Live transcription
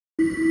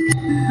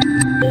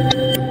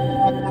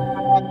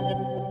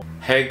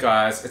Hey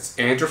guys, it's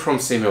Andrew from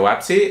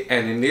Seemu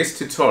and in this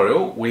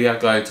tutorial we are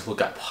going to look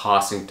at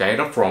passing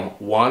data from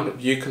one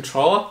view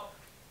controller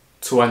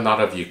to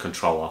another view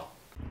controller.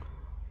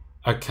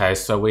 Okay,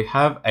 so we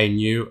have a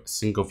new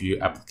single view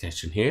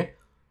application here.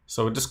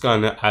 So we're just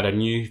going to add a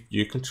new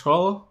view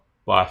controller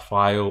by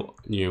File,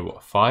 New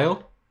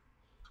File.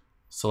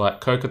 Select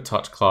Coca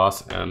Touch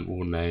class and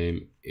we'll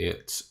name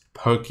it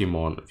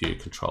Pokemon View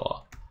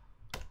Controller.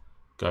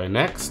 Go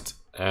next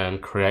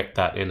and create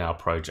that in our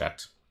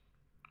project.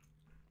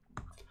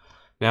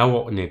 Now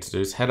what we need to do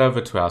is head over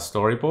to our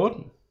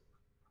storyboard.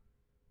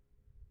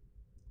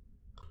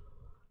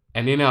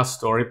 And in our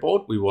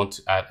storyboard, we want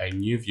to add a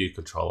new view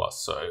controller.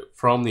 So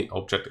from the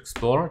Object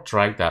Explorer,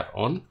 drag that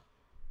on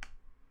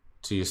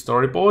to your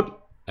storyboard.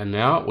 And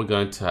now we're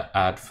going to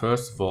add,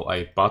 first of all,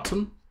 a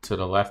button to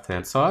the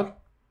left-hand side.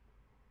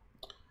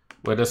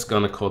 We're just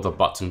going to call the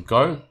button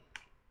Go.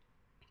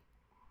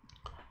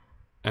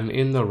 And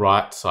in the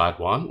right side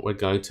one, we're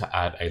going to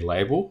add a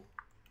label.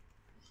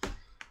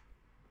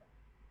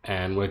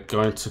 And we're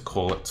going to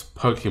call it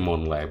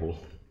Pokemon label.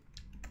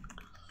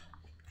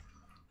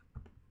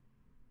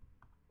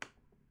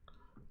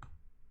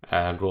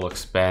 And we'll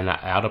expand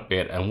that out a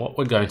bit. And what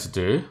we're going to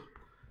do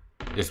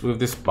is with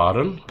this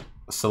button,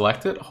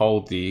 select it,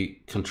 hold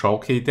the control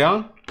key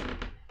down,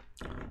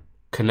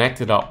 connect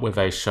it up with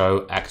a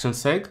show action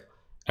seg.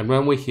 And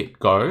when we hit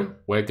go,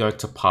 we're going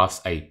to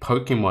pass a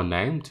Pokemon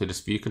name to this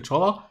view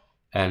controller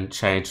and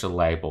change the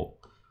label.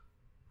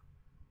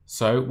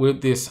 So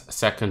with this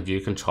second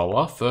view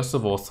controller, first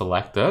of all,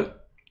 select it.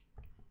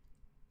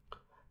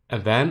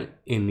 And then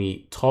in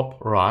the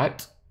top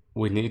right,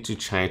 we need to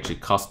change the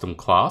custom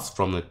class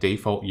from the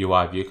default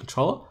UI view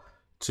controller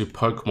to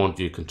Pokemon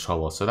view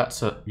controller. So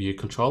that's a view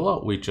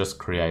controller we just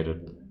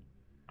created.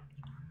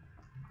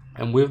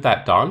 And with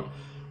that done,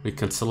 we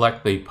can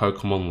select the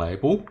Pokemon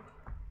label,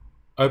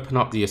 open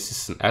up the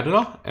assistant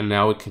editor, and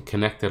now we can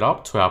connect it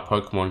up to our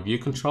Pokemon view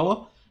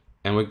controller.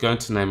 And we're going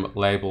to name it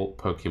label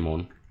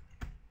Pokemon.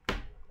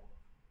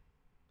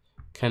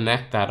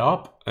 Connect that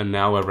up, and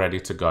now we're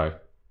ready to go.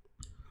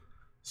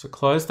 So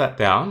close that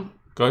down,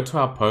 go to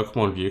our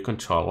Pokemon view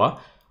controller,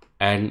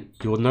 and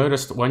you'll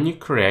notice that when you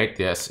create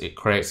this, it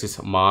creates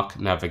this mark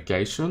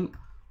navigation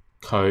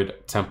code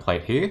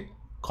template here.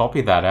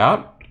 Copy that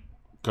out,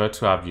 go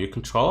to our view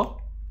controller,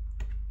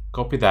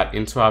 copy that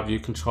into our view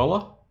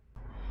controller,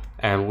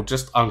 and we'll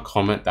just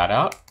uncomment that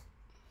out.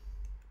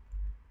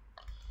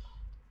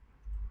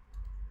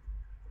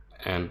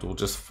 And we'll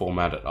just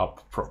format it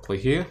up properly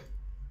here.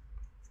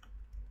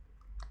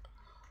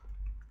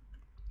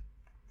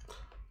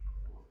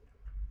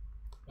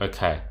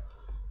 Okay,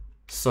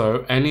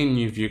 so any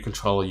new view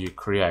controller you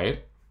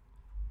create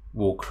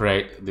will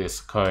create this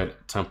code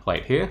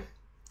template here.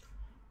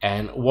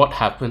 And what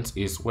happens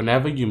is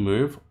whenever you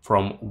move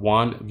from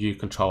one view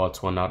controller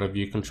to another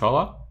view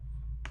controller,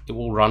 it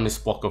will run this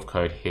block of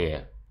code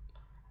here,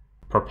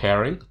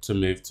 preparing to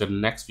move to the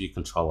next view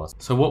controller.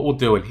 So what we'll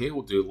do in here,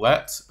 we'll do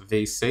let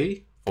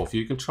vc for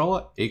view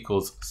controller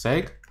equals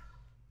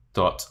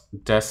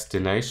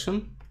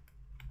seg.destination.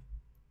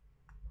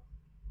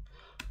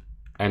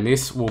 And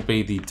this will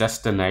be the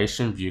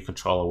destination view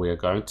controller we are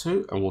going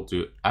to, and we'll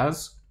do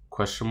as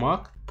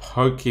Pokemon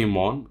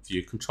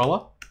view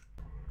controller.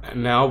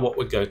 And now what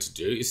we're going to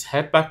do is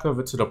head back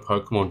over to the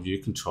Pokemon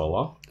view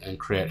controller and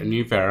create a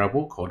new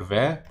variable called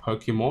var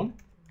Pokemon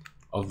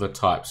of the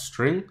type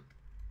string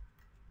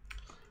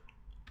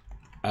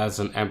as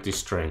an empty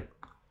string.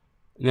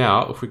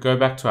 Now, if we go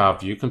back to our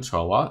view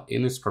controller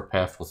in this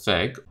prepare for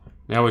seg,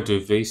 now we do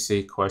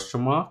vc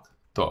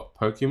dot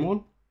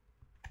Pokemon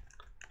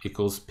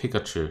equals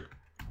Pikachu.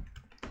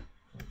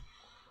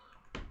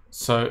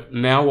 So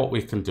now what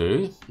we can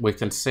do, we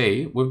can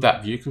see with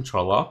that view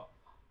controller,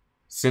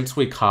 since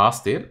we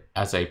cast it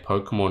as a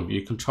Pokemon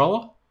view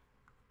controller,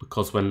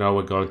 because we know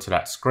we're going to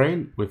that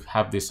screen, we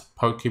have this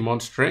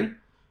Pokemon string,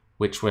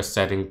 which we're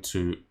setting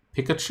to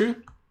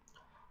Pikachu.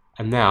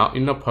 And now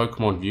in the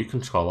Pokemon view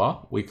controller,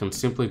 we can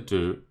simply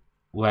do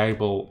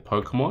label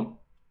Pokemon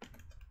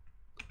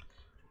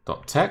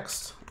dot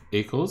text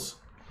equals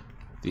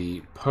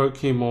the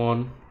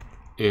Pokemon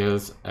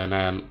is, and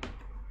then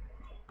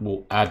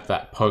we'll add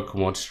that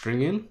Pokemon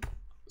string in.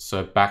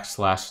 So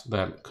backslash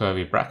then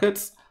curly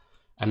brackets,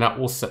 and that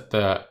will set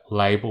the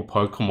label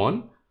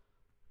Pokemon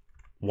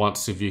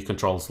once the view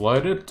control is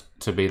loaded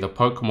to be the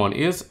Pokemon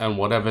is and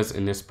whatever's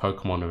in this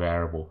Pokemon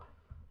variable.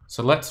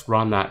 So let's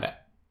run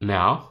that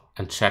now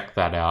and check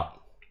that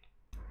out.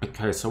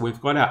 Okay, so we've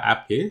got our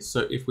app here.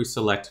 So if we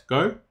select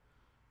go,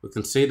 we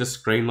can see the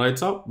screen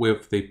loads up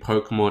with the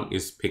Pokemon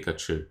is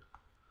Pikachu.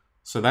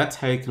 So that's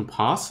how you can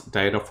pass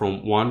data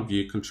from one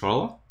view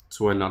controller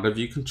to another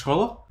view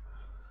controller.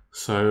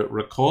 So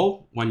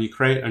recall, when you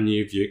create a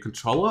new view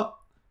controller,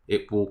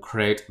 it will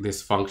create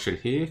this function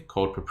here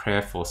called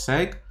prepare for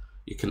seg.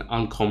 You can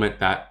uncomment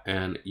that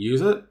and use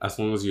it as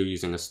long as you're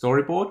using a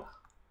storyboard.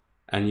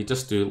 And you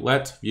just do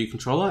let view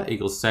controller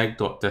equals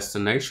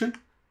seg.destination,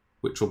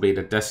 which will be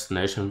the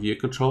destination view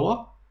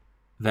controller.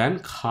 Then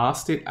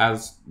cast it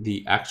as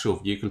the actual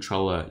view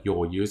controller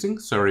you're using.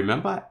 So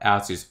remember,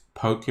 ours is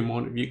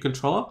Pokemon view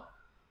controller.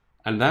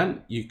 And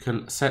then you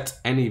can set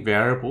any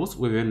variables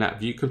within that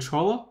view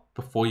controller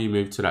before you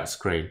move to that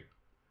screen.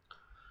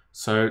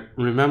 So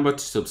remember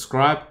to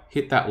subscribe,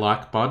 hit that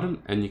like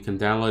button, and you can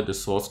download the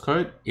source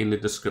code in the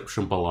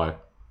description below.